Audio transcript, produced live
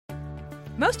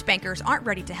Most bankers aren't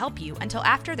ready to help you until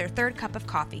after their third cup of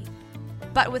coffee.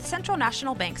 But with Central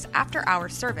National Bank's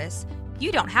after-hours service,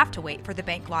 you don't have to wait for the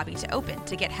bank lobby to open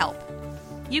to get help.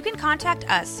 You can contact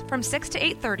us from 6 to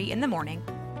 8:30 in the morning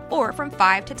or from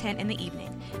 5 to 10 in the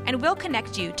evening, and we'll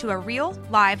connect you to a real,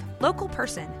 live, local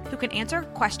person who can answer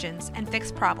questions and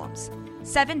fix problems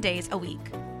 7 days a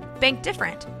week. Bank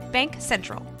different. Bank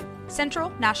Central. Central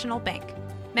National Bank.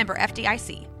 Member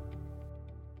FDIC.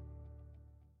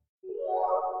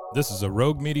 This is a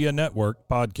Rogue Media Network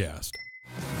podcast.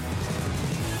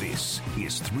 This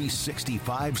is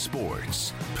 365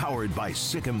 Sports, powered by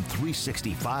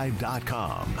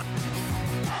Sikkim365.com.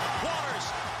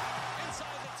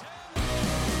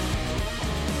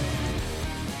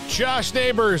 Josh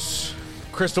Neighbors,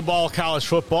 Crystal Ball College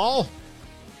Football.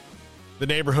 The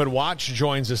Neighborhood Watch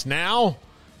joins us now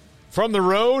from the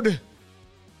road.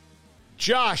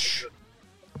 Josh,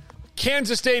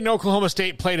 Kansas State and Oklahoma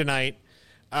State play tonight.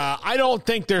 I don't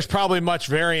think there's probably much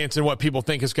variance in what people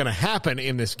think is going to happen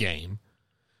in this game.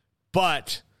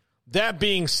 But that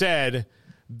being said,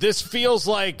 this feels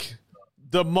like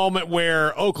the moment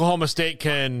where Oklahoma State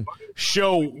can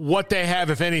show what they have,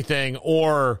 if anything,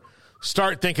 or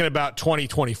start thinking about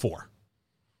 2024.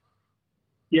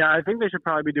 Yeah, I think they should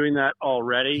probably be doing that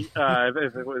already.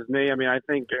 If it was me, I mean, I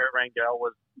think Garrett Rangel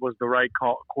was the right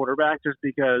quarterback, just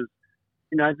because,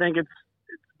 I think it's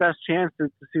best chance to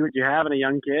see what you have in a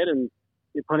young kid, and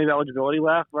you have plenty of eligibility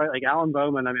left, right? Like Alan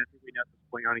Bowman, I mean, I think we know at this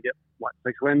point you're going to get,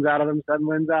 6 wins out of them, 7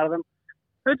 wins out of them.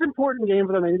 It's an important game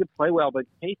for them. They need to play well, but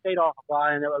K-State off a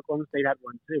bye. I know Oklahoma State had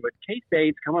one too, but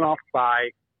K-State's coming off a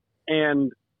bye,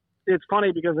 and it's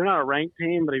funny because they're not a ranked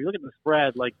team, but if you look at the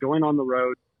spread, like going on the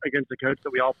road against a coach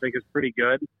that we all think is pretty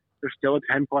good, they're still a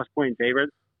 10-plus point favorite.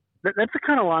 That's the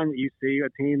kind of line that you see a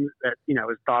team that,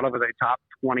 is thought of as a top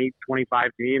 20,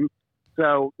 25 team.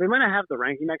 So they might not have the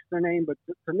ranking next to their name, but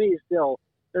to me, still,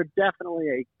 they're definitely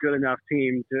a good enough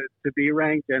team to be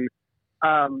ranked. And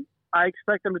I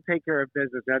expect them to take care of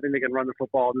business. And I think they can run the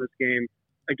football in this game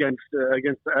against the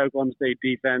Oklahoma State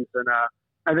defense. And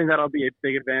I think that'll be a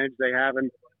big advantage they have. And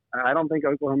I don't think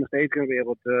Oklahoma State's going to be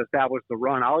able to establish the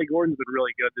run. Ollie Gordon's been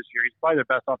really good this year. He's probably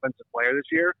their best offensive player this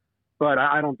year. But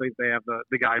I don't think they have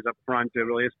the guys up front to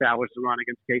really establish the run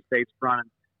against K-State's front. And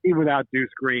even without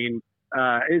Deuce Green,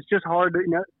 it's just hard to,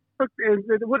 look,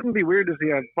 it wouldn't be weird to see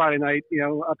a Friday night,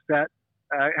 upset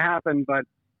happen, but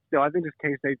still, I think this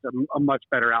K-State's a much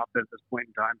better outfit at this point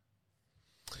in time.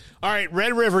 All right,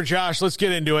 Red River, Josh, let's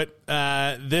get into it.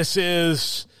 This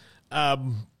is,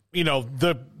 the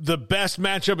best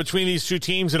matchup between these two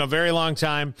teams in a very long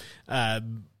time.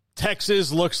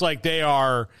 Texas looks like they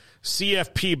are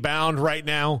CFP bound right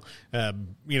now,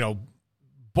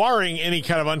 barring any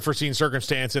kind of unforeseen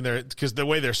circumstance in there, because the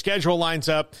way their schedule lines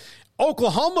up.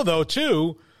 Oklahoma, though,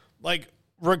 too,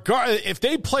 if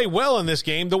they play well in this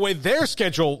game, the way their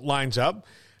schedule lines up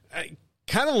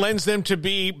kind of lends them to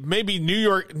be maybe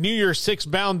New Year's Six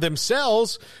bound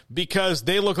themselves, because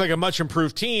they look like a much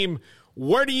improved team.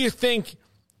 Where do you think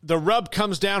the rub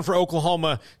comes down for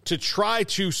Oklahoma to try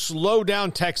to slow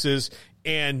down Texas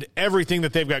and everything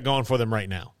that they've got going for them right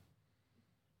now?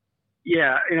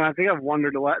 Yeah, I think I've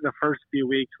wondered the first few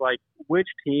weeks, which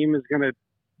team is going to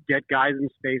get guys in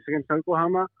space against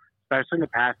Oklahoma, especially in the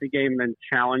passing game, and then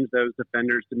challenge those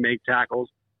defenders to make tackles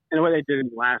in the way they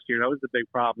did last year. That was the big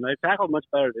problem. They've tackled much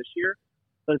better this year,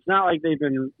 but it's not like they've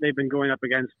been going up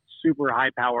against super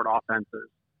high-powered offenses.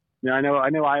 I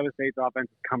know Iowa State's offense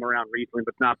has come around recently,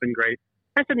 but it's not been great.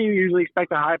 SMU usually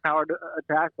expect a high-powered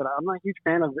attack, but I'm not a huge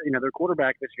fan of their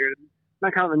quarterback this year.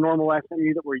 Not kind of the normal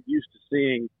SMU that we're used to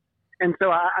seeing. And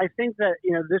so I think that,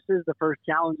 this is the first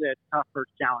challenge, a tough first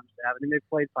challenge to have. I mean, they've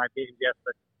played 5 games, yes,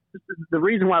 but the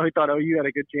reason why we thought OU had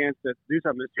a good chance to do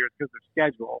something this year is because of their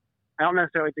schedule. I don't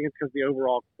necessarily think it's because of the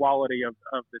overall quality of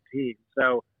the team.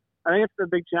 So I think it's the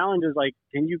big challenge is,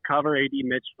 can you cover A.D.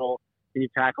 Mitchell? Can you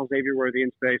tackle Xavier Worthy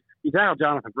in space? You tackle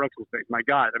Jonathan Brooks in space. My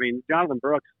God. I mean, Jonathan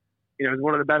Brooks, is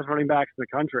one of the best running backs in the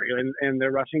country, and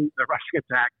their rushing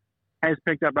attack has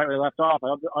picked up right where they left off.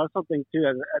 I also think, too,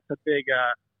 that's a big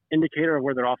indicator of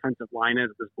where their offensive line is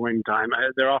at this point in time.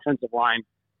 Their offensive line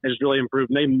has really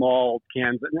improved. And they mauled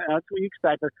Kansas. And that's what you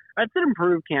expect. That's an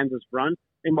improved Kansas front.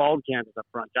 They mauled Kansas up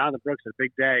front. Jonathan Brooks had a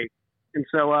big day. And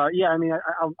so,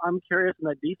 I'm curious on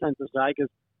that defensive side,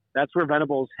 because that's where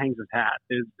Venables hangs his hat,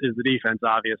 is the defense,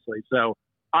 obviously. So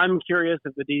I'm curious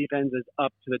if the defense is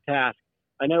up to the task.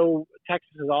 I know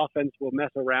Texas's offense will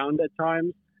mess around at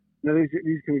times.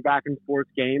 These can be back and forth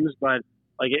games, but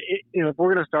if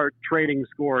we're going to start trading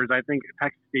scores, I think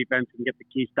Texas defense can get the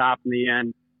key stop in the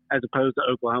end, as opposed to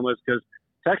Oklahoma's, because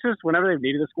Texas, whenever they've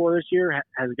needed a score this year,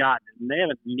 has gotten it, and they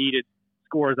haven't needed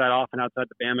scores that often outside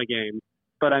the Bama game.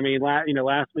 But I mean,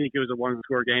 last week it was a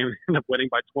one-score game. Ended up winning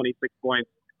by 26 points,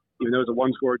 even though it was a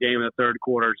one-score game in the third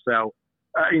quarter. So,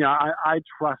 I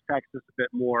trust Texas a bit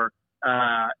more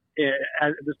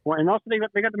at this point. And also, they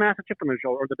got the massive chip on their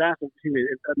shoulder, or the massive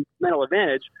mental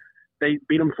advantage. They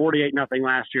beat them 48-0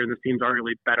 last year, and this team's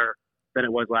arguably better than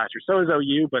it was last year. So is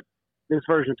OU, but this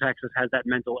version of Texas has that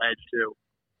mental edge too.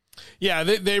 Yeah,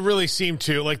 they really seem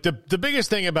to. Like the biggest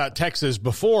thing about Texas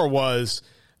before was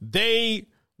they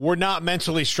were not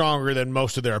mentally stronger than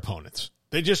most of their opponents.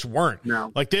 They just weren't.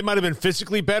 No. Like they might have been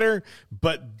physically better,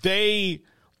 but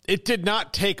it did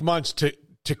not take much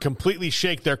to completely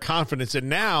shake their confidence. And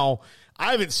now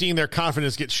I haven't seen their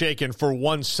confidence get shaken for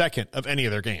 1 second of any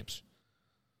of their games.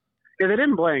 Yeah, they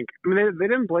didn't blink. I mean, they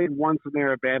didn't blink once when they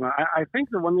were at Bama. I think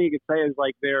the one thing you could say is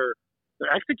like their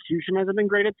execution hasn't been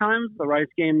great at times. The Rice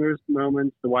game, there's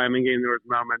moments. The Wyoming game, there was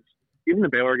moments. Even the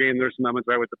Baylor game, there's some moments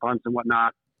right with the punts and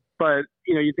whatnot. But,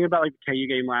 you think about like the KU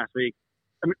game last week.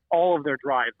 I mean, all of their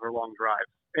drives were long drives.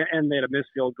 And they had a missed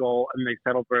field goal, and they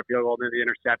settled for a field goal and then the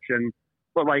interception.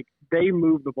 But, like, they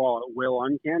moved the ball at will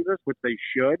on Kansas, which they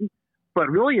should. But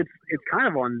really, it's kind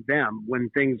of on them when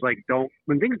things don't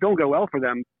go well for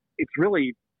them. It's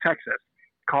really Texas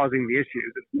causing the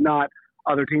issues. It's not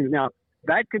other teams. Now,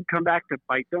 that could come back to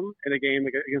bite them in a game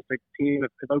against a team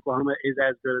if Oklahoma is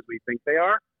as good as we think they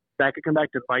are. That could come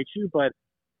back to bite you. But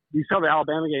you saw the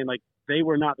Alabama game, like, they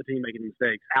were not the team making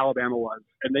mistakes. Alabama was.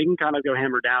 And they can kind of go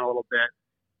hammer down a little bit,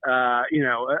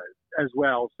 as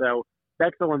well. So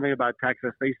that's the one thing about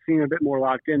Texas. They seem a bit more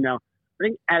locked in. Now, I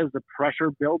think as the pressure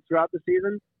builds throughout the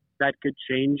season, that could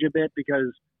change a bit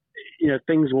because,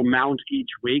 things will mount each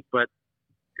week. But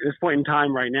at this point in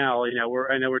time right now, I know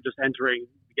we're just entering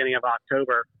the beginning of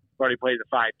October. We've already played the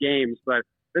 5 games. But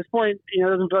at this point, it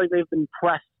doesn't feel like they've been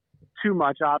pressed too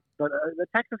much up. But the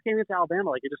Texas game against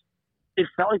Alabama, like it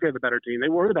felt like they're the better team. They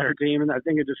were the better team, and I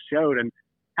think it just showed. And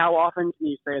how often can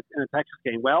you say it's in a Texas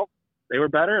game? Well, they were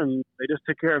better, and they just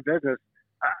took care of business.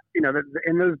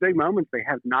 In those big moments, they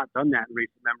have not done that in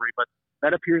recent memory, but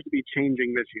that appears to be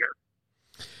changing this year.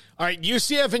 All right,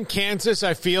 UCF and Kansas,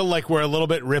 I feel like we're a little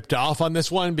bit ripped off on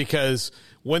this one because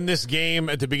when this game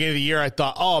at the beginning of the year, I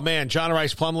thought, oh, man, John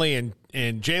Rice Plumlee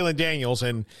and Jalen Daniels,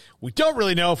 and we don't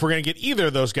really know if we're going to get either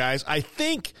of those guys. I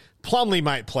think Plumlee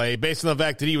might play based on the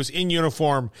fact that he was in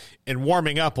uniform and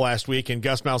warming up last week, and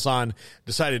Gus Malzahn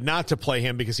decided not to play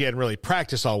him because he hadn't really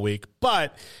practiced all week.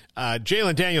 But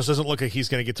Jalen Daniels doesn't look like he's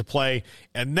going to get to play,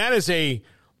 and that is a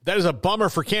bummer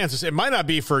for Kansas. It might not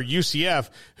be for UCF,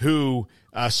 who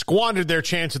squandered their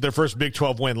chance at their first Big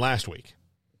 12 win last week.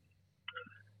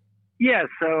 Yeah,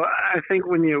 so I think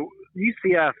when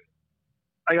UCF,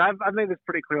 I've made this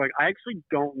pretty clear. Like, I actually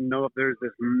don't know if there's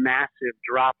this massive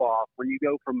drop-off when you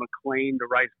go from McClain to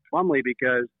Rice Plumlee,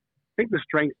 because I think the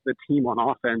strength of the team on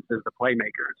offense is the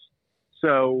playmakers.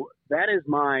 So that is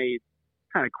my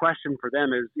kind of question for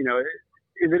them is,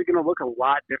 is it going to look a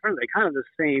lot different? They kind of the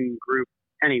same group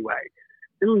anyway.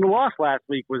 And the loss last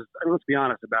week was, let's be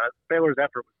honest about it, Baylor's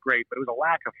effort was great, but it was a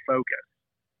lack of focus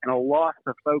and a loss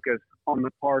of focus on the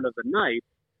part of the Knights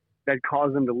that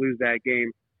caused them to lose that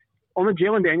game. On the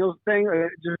Jalen Daniels thing,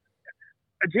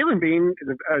 Jason Bean is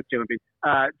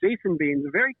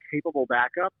a very capable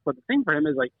backup, but the thing for him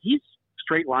is like he's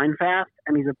straight line fast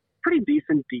and he's a pretty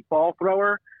decent deep ball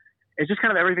thrower. It's just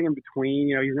kind of everything in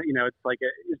between. It's like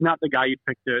he's not the guy you'd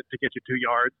pick to get you 2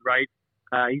 yards, right?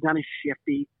 He's not as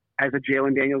shifty as a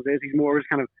Jalen Daniels is. He's more just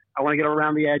kind of, I want to get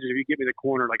around the edges. If you get me the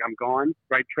corner, like I'm gone,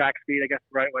 right? Track speed, I guess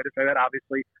the right way to say that.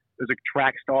 Obviously, there's a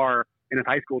track star in his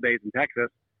high school days in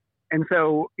Texas. And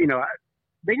so,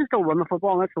 they can still run the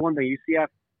football, and that's the one thing. UCF,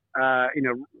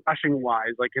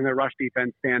 rushing-wise, like in their rush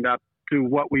defense, stand up to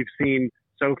what we've seen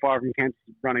so far from Kansas'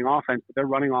 running offense. But their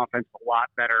running offense is a lot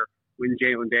better when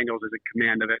Jalen Daniels is in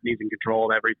command of it, and he's in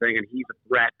control of everything, and he's a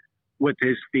threat with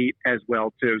his feet as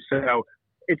well, too. So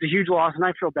it's a huge loss, and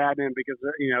I feel bad, man, because,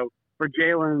 for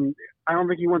Jalen, I don't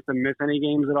think he wants to miss any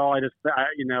games at all. I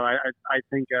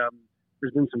think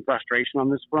there's been some frustration on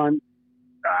this front.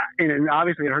 And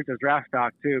obviously it hurts his draft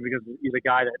stock too, because he's a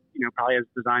guy that, probably has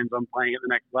designs on playing at the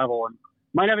next level and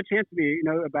might have a chance to be,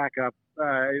 a backup,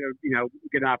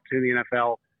 get an opportunity in the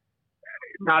NFL.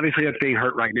 Obviously that's being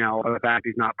hurt right now by the fact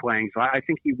he's not playing. So I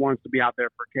think he wants to be out there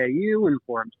for KU and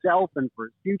for himself and for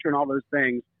his future and all those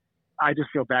things. I just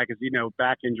feel bad because,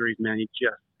 back injuries, man,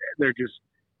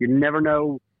 you never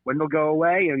know when they'll go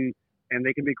away and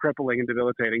they can be crippling and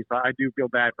debilitating. So I do feel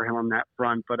bad for him on that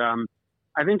front. But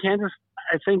I think Kansas,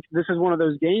 I think this is one of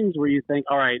those games where you think,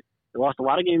 all right, they lost a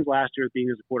lot of games last year being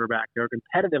as a quarterback. They were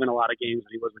competitive in a lot of games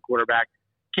when he was a quarterback.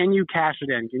 Can you cash it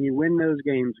in? Can you win those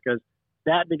games? Because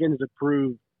that begins to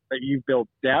prove that you've built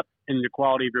depth and the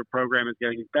quality of your program is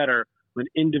getting better when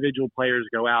individual players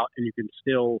go out and you can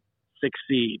still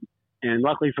succeed. And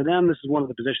luckily for them, this is one of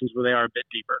the positions where they are a bit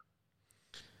deeper.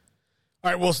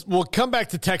 All right, we'll come back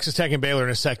to Texas Tech and Baylor in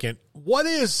a second. What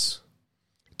is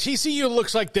TCU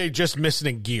looks like they're just missing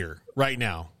a gear right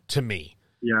now to me.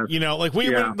 Yeah. You know, like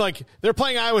like they're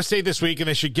playing Iowa State this week and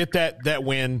they should get that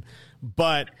win,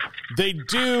 but they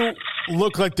do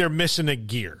look like they're missing a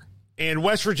gear. And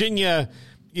West Virginia,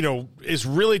 you know, is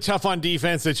really tough on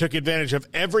defense. They took advantage of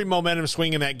every momentum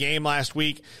swing in that game last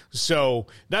week. So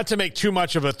not to make too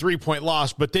much of a 3-point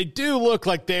loss, but they do look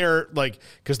like they're like,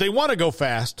 because they want to go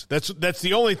fast. That's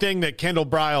the only thing that Kendall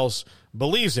Briles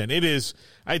believes in. It is,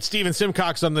 I had Steven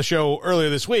Simcox on the show earlier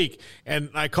this week, and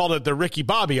I called it the Ricky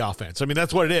Bobby offense. I mean,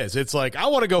 that's what it is. It's like, I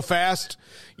want to go fast,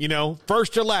 you know,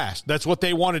 first or last. That's what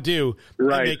they want to do.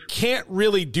 Right. And they can't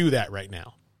really do that right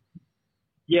now.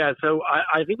 Yeah, so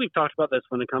I think we've talked about this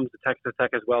when it comes to Texas Tech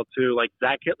as well, too. Like,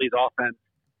 Zach Kitley's offense,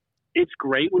 it's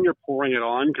great when you're pouring it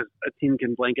on because a team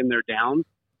can blink and they're down,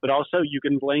 but also you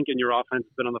can blink and your offense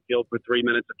has been on the field for 3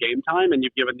 minutes of game time and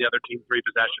you've given the other team 3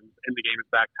 possessions and the game is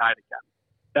back tied again.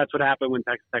 That's what happened when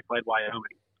Texas Tech played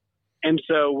Wyoming. And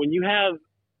so when you have,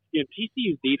 you know,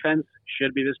 TCU's defense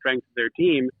should be the strength of their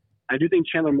team. I do think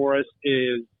Chandler Morris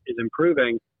is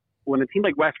improving. When a team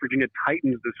like West Virginia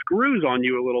tightens the screws on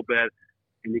you a little bit,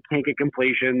 and you can't get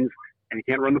completions, and you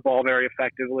can't run the ball very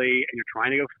effectively, and you're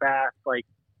trying to go fast, like,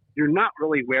 you're not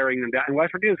really wearing them down. And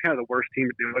West Virginia is kind of the worst team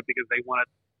to do it because they want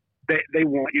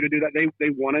you to do that. They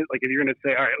want it. Like, if you're going to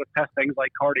say, all right, let's test things like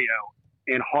cardio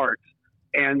and heart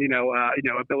and,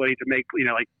 ability to make,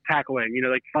 like tackling,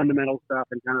 like fundamental stuff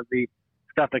and kind of the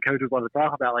stuff that coaches love to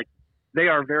talk about. Like, they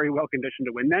are very well conditioned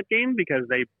to win that game because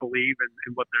they believe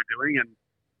in what they're doing. And,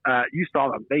 you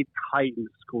saw them. They tightened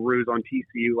screws on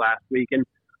TCU last week, and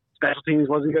special teams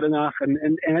wasn't good enough. And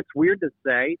it's weird to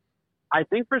say. I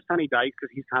think for Sonny Dykes,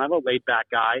 because he's kind of a laid-back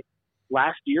guy,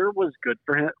 last year was good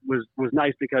for him, was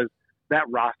nice because that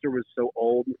roster was so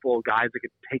old and full of guys that could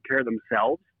take care of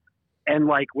themselves. And,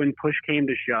 like, when push came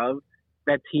to shove,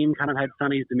 that team kind of had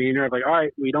Sonny's demeanor of, like, all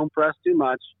right, we don't press too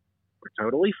much. We're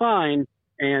totally fine.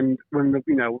 And when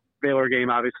the, Baylor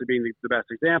game obviously being the best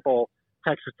example,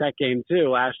 Texas Tech game too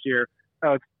last year.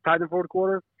 Oh, it's tied in the fourth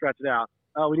quarter. Stretch it out.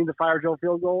 Oh, we need the fire drill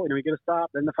field goal, and we get a stop.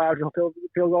 Then the fire drill field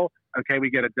goal. Okay, we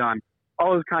get it done.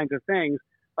 All those kinds of things.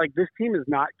 Like, this team is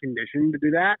not conditioned to do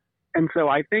that, and so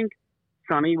I think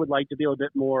Sonny would like to be a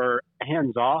bit more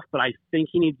hands off, but I think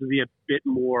he needs to be a bit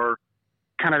more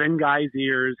kind of in guys'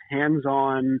 ears, hands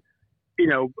on.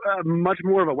 Much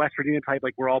more of a West Virginia type,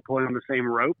 like we're all pulling on the same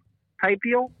rope type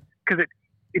deal, because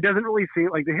it doesn't really seem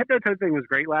like the hip-toe thing was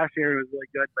great last year. It was really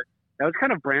good, but that was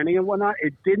kind of branding and whatnot.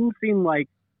 It didn't seem like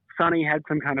Sonny had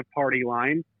some kind of party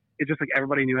line. It's just like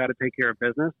everybody knew how to take care of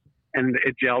business, and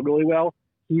it gelled really well.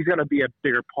 He's got to be a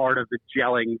bigger part of the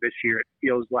gelling this year, it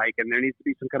feels like, and there needs to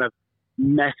be some kind of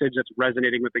message that's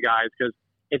resonating with the guys because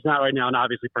it's not right now, and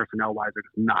obviously personnel-wise, they're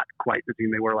just not quite the team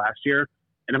they were last year.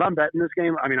 And if I'm betting this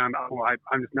game, I mean, I'm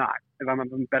just not. If I'm a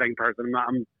betting person,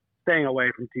 I'm staying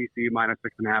away from TCU minus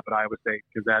 6.5 at Iowa State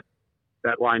because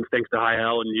that line stinks to high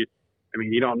hell.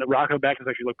 And Rocco Beck has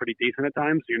actually looked pretty decent at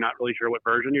times, so you're not really sure what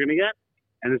version you're going to get.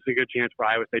 And it's a good chance for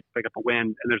Iowa State to pick up a win,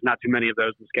 and there's not too many of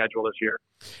those in the schedule this year.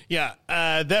 Yeah,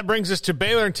 that brings us to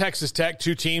Baylor and Texas Tech,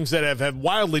 two teams that have had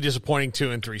wildly disappointing 2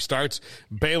 and 3 starts.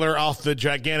 Baylor off the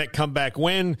gigantic comeback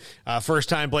win. First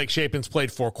time Blake Shapen's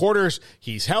played 4 quarters.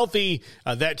 He's healthy.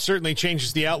 That certainly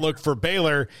changes the outlook for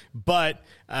Baylor, but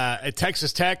at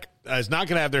Texas Tech is not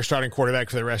going to have their starting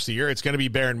quarterback for the rest of the year. It's going to be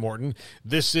Behren Morton.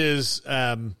 This is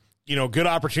good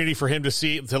opportunity for him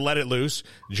to let it loose.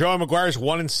 Joey McGuire's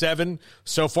 1-7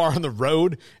 so far on the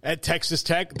road at Texas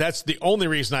Tech. That's the only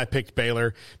reason I picked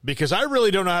Baylor, because I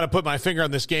really don't know how to put my finger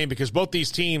on this game because both these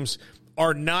teams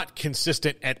are not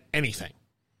consistent at anything.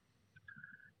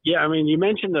 Yeah, I mean, you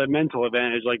mentioned the mental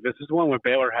advantage. Like, this is one where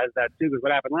Baylor has that too, because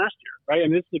what happened last year, right? I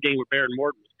mean, this is a game where Behren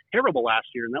Morton was terrible last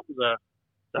year, and that was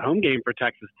the home game for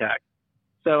Texas Tech.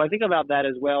 So I think about that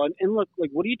as well. And look,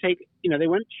 like, what do you take? They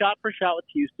went shot for shot with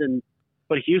Houston,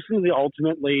 but Houston's the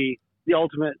ultimate,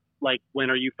 like,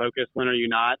 when are you focused, when are you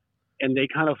not? And they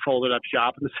kind of folded up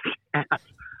shop in the second half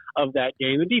of that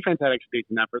game. The defense had actually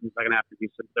decent effort in the second half of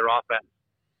Houston. Their offense,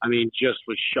 I mean, just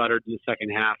was shuttered in the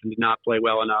second half and did not play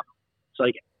well enough. So,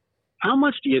 like, how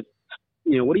much do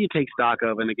what do you take stock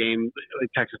of in a game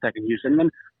like Texas Tech and Houston? And then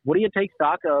what do you take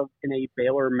stock of in a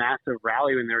Baylor massive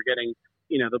rally when they're getting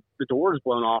the doors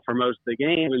blown off for most of the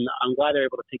game, and I'm glad they're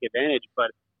able to take advantage.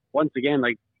 But once again,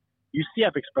 like,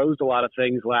 UCF exposed a lot of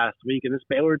things last week, and this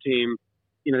Baylor team,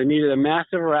 they needed a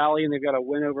massive rally, and they've got a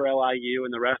win over LIU,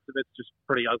 and the rest of it's just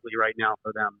pretty ugly right now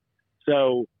for them.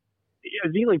 So, I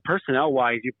think like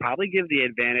personnel-wise, you probably give the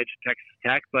advantage to Texas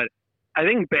Tech, but I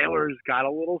think Baylor's got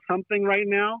a little something right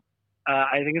now.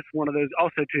 I think it's one of those.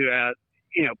 Also, to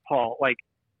Paul, like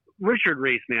Richard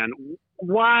Reese, man,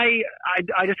 why?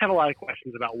 I just have a lot of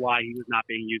questions about why he was not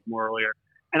being used more earlier.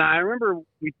 And I remember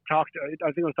we talked.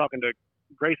 I think I was talking to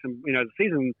Grayson, the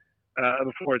season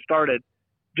before it started.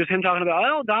 Just him talking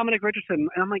about Dominic Richardson,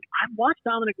 and I'm like, I've watched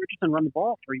Dominic Richardson run the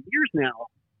ball for years now.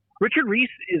 Richard Reese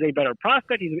is a better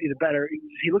prospect.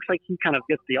 He looks like he kind of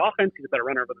gets the offense. He's a better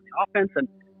runner than the offense. And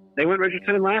they went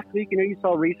Richardson in last week. You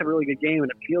saw Reese have a really good game, and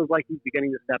it feels like he's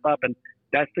beginning to step up. And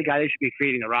that's the guy they should be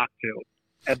feeding the rock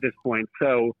to at this point.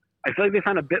 So I feel like they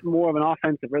found a bit more of an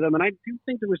offensive rhythm. And I do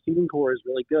think the receiving core is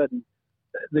really good. And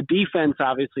the defense,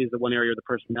 obviously, is the one area where the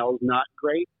personnel is not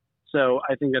great. So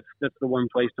I think that's the one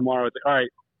place tomorrow. It's like, all right,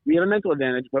 we have a mental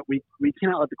advantage, but we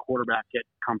cannot let the quarterback get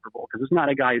comfortable because it's not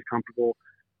a guy who's comfortable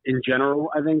in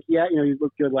general, I think. Yeah, he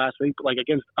looked good last week, but like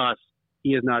against us,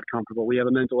 he is not comfortable. We have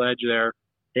a mental edge there.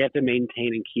 They have to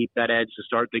maintain and keep that edge to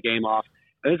start the game off.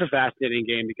 And it's a fascinating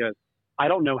game because I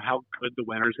don't know how good the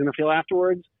winner is going to feel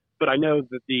afterwards, but I know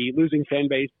that the losing fan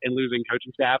base and losing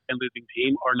coaching staff and losing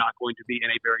team are not going to be in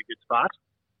a very good spot.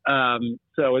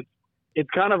 So it's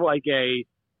kind of like a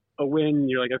win.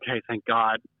 You're like, okay, thank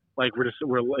God. Like we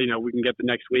can get the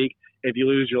next week. If you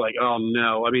lose, you're like, oh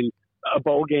no. I mean, a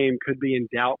bowl game could be in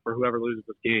doubt for whoever loses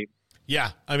this game.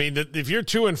 Yeah, I mean, if you're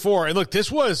 2-4, and look,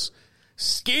 this was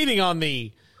skating on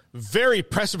the very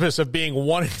precipice of being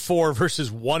 1-4 versus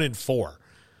 1-4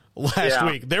 last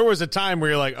week. There was a time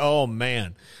where you're like, oh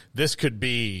man, this could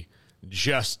be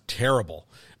just terrible.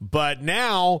 But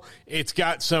now it's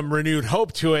got some renewed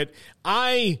hope to it.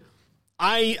 I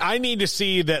need to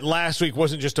see that last week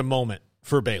wasn't just a moment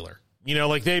for Baylor.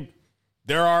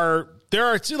 There are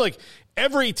like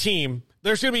every team,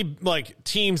 there's going to be like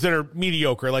teams that are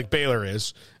mediocre like Baylor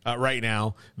is right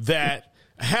now that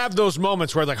have those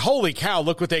moments where like, holy cow,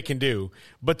 look what they can do.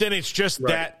 But then it's just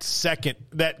that second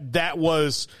that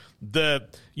was the,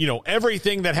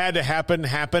 everything that had to happen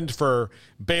happened for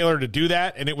Baylor to do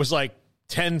that. And it was like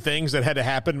 10 things that had to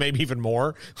happen, maybe even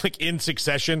more, like in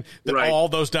succession, that all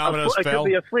those dominoes fell. It could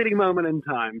be a fleeting moment in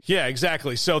time. Yeah,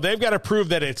 exactly. So they've got to prove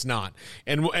that it's not.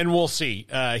 And we'll see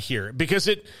here. Because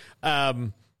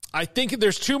I think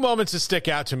there's two moments that stick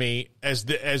out to me as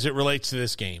it relates to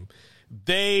this game.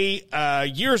 They,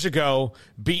 years ago,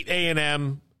 beat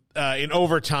A&M in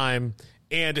overtime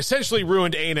and essentially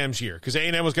ruined A&M's year because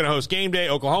A&M was going to host game day.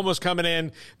 Oklahoma was coming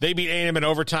in. They beat A&M in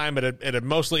overtime at a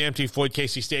mostly empty Floyd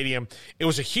Casey Stadium. It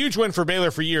was a huge win for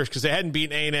Baylor for years because they hadn't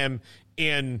beaten A&M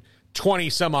in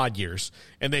 20-some-odd years,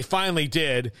 and they finally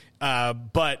did,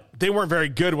 but they weren't very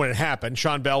good when it happened.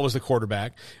 Sean Bell was the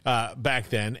quarterback back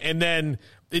then, and then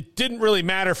it didn't really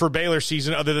matter for Baylor's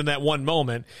season other than that one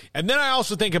moment. And then I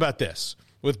also think about this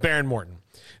with Behren Morton.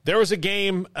 There was a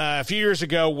game a few years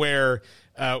ago where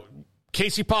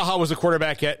Casey Paha was the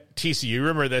quarterback at TCU. You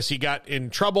remember this? He got in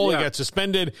trouble. Yeah. He got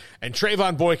suspended, and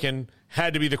Trayvon Boykin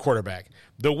had to be the quarterback.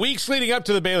 The weeks leading up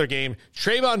to the Baylor game,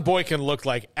 Trayvon Boykin looked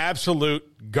like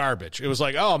absolute garbage. It was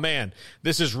like, oh, man,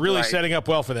 this is really setting up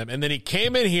well for them. And then he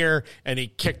came in here, and he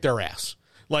kicked their ass.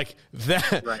 Like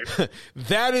that,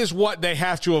 that is what they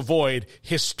have to avoid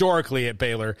historically at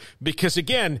Baylor. Because,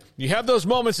 again, you have those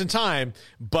moments in time,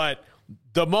 but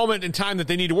the moment in time that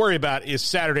they need to worry about is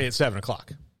Saturday at 7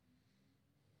 o'clock.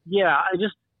 Yeah,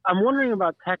 I'm wondering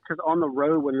about Texas on the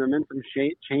road when the momentum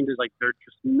changes. Like they're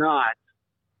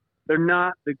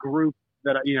not the group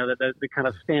that that kind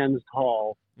of stands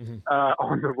tall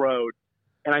on the road,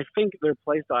 and I think their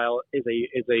play style is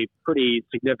a pretty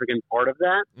significant part of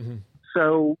that. Mm-hmm.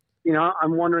 So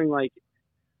I'm wondering like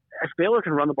if Baylor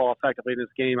can run the ball effectively in this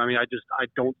game. I mean, I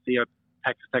don't see a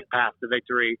Texas Tech path to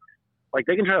victory. Like,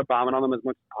 they can try to bomb it on them as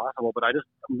much as possible, but I'm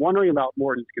wondering about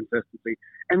Morton's consistency.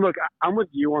 And look, I'm with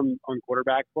you on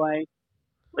quarterback play.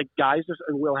 Like, guys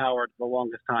and Will Howard, for the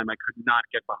longest time, I could not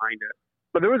get behind it.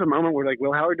 But there was a moment where, like,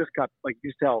 Will Howard just got, like,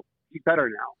 you tell, he's better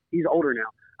now. He's older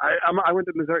now. I went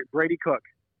to Missouri. Brady Cook,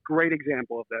 great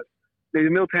example of this. The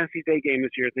Middle Tennessee State game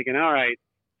this year, thinking, all right,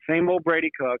 same old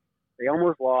Brady Cook. They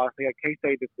almost lost. They got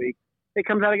K-State this week. He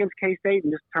comes out against K-State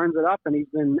and just turns it up, and he's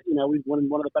been, he's one of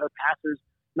the better passers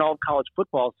in all of college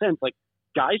football since. Like,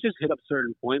 guys just hit a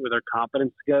certain point where their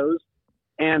confidence goes.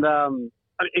 And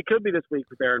it could be this week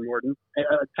for Behren Morton.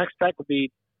 Texas Tech would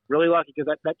be really lucky because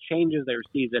that changes their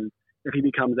season if he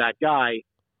becomes that guy.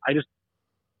 I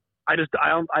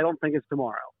don't think it's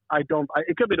tomorrow.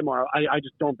 It could be tomorrow. I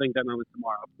just don't think that moment's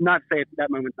tomorrow. Not say that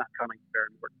moment's not coming for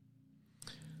Behren Morton.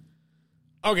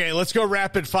 Okay, let's go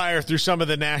rapid fire through some of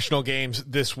the national games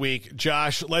this week.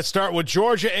 Josh, let's start with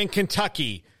Georgia and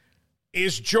Kentucky.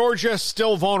 Is Georgia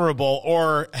still vulnerable,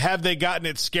 or have they gotten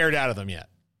it scared out of them yet?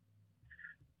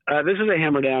 This is a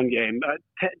hammer-down game.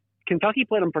 Kentucky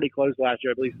played them pretty close last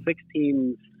year. I believe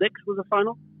 16-6 was the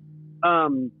final. I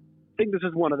think this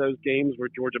is one of those games where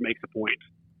Georgia makes a point.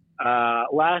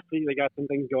 Last week, they got some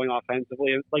things going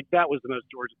offensively. Like, that was the most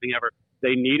Georgia thing ever.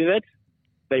 They needed it.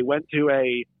 They went to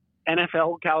a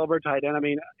NFL-caliber tight end. I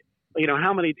mean,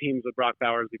 how many teams would Brock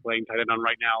Bowers be playing tight end on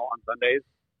right now on Sundays?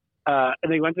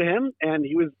 And they went to him, and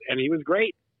he was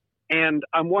great. And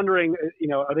I'm wondering,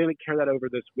 are they going to carry that over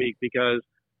this week? Because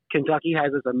Kentucky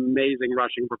has this amazing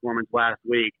rushing performance last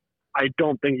week. I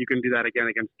don't think you can do that again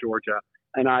against Georgia.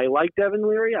 And I like Devin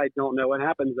Leary. I don't know what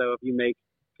happens, though, if you make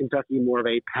Kentucky more of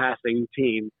a passing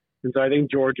team. And so I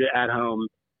think Georgia at home,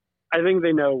 I think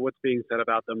they know what's being said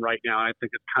about them right now. I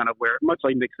think it's kind of where, much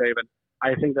like Nick Saban,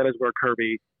 I think that is where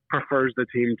Kirby prefers the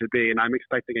team to be. And I'm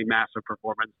expecting a massive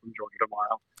performance from Georgia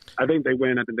tomorrow. I think they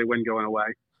win. I think they win going away.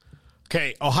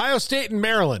 Okay, Ohio State and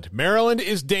Maryland. Maryland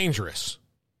is dangerous.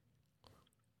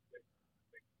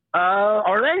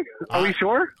 Are they? Are we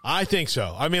sure? I think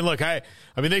so. I mean, look, I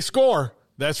mean, they score.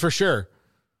 That's for sure.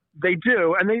 They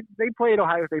do, and they played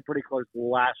Ohio State pretty close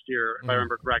last year, if I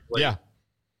remember correctly. Yeah.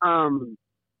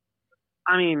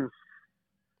 I mean,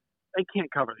 they can't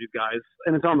cover these guys,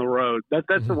 and it's on the road. That's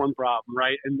the one problem,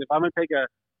 right? And if I'm going to take I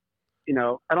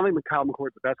don't think Kyle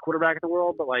McCord's the best quarterback in the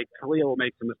world, but like Khalil will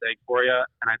make some mistakes for you,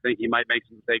 and I think he might make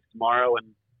some mistakes tomorrow.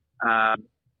 And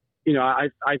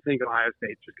I think Ohio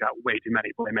State's just got way too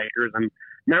many playmakers, and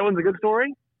Maryland's a good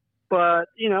story, but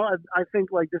I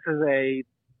think like this is a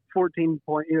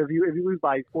 14-point. If you lose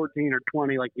by 14 or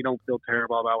 20, like you don't feel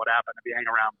terrible about what happened if you hang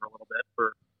around for a little bit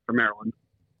for Maryland.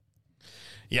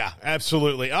 Yeah,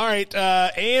 absolutely. All right,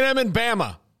 A&M and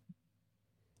Bama.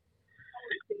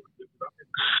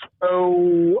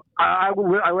 So I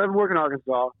live and work in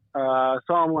Arkansas.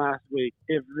 Saw them last week.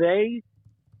 If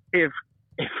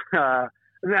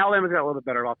Alabama's got a little bit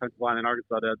better offensive line than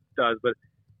Arkansas does, but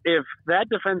if that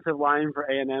defensive line for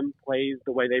A&M plays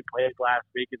the way they played last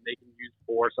week, and they can use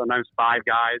 4, sometimes 5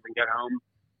 guys and get home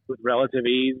with relative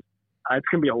ease, it's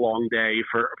going to be a long day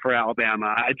for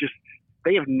Alabama.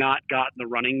 They have not gotten the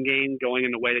running game going in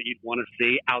the way that you'd want to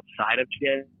see outside of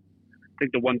Chad. I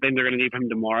think the one thing they're going to need from him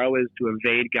tomorrow is to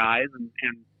evade guys and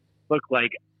look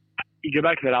like you go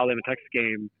back to that Alabama-Texas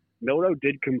game. Milroe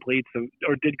did create some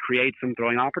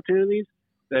throwing opportunities.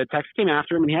 The Texas came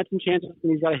after him, and he had some chances,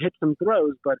 and he's got to hit some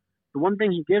throws. But the one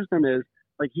thing he gives them is,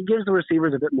 like, he gives the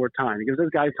receivers a bit more time. He gives those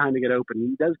guys time to get open.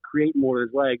 He does create more with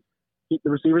his legs. The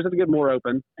receivers have to get more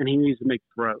open, and he needs to make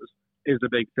throws is the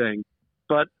big thing.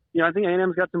 But, I think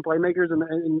A&M's got some playmakers, and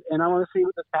I want to see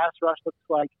what this pass rush looks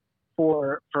like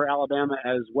for Alabama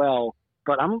as well.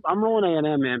 But I'm rolling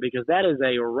A&M, man, because that is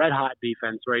a red-hot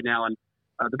defense right now. And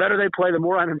the better they play, the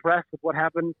more I'm impressed with what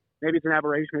happened. Maybe it's an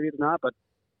aberration, maybe it's not, but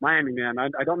Miami, man,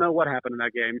 I don't know what happened in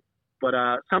that game, but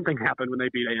something happened when they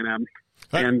beat A&M,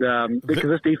 and because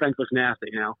this defense looks nasty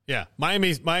now. Yeah,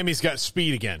 Miami's got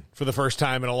speed again for the first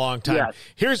time in a long time.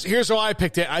 Yes. Here's how I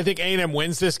picked it. I think A&M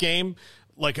wins this game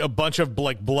like a bunch of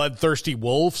like bloodthirsty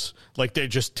wolves, like they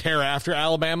just tear after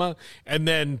Alabama, and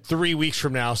then 3 weeks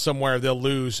from now, somewhere they'll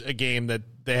lose a game that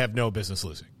they have no business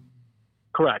losing.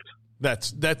 Correct.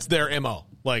 That's their MO.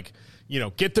 Like,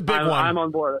 get the big one. I'm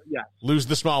on board. Yeah. Lose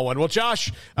the small one. Well,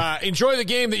 Josh, enjoy the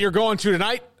game that you're going to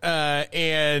tonight,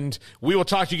 and we will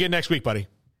talk to you again next week, buddy.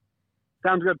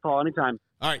 Sounds good, Paul. Anytime.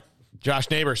 All right. Josh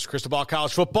Neighbors, Crystal Ball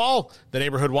College Football, the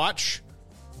Neighborhood Watch.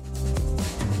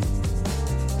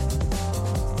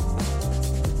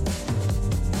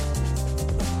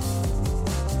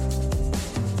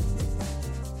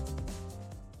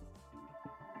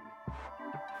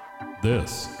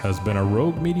 This has been a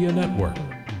Rogue Media Network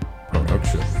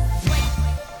production.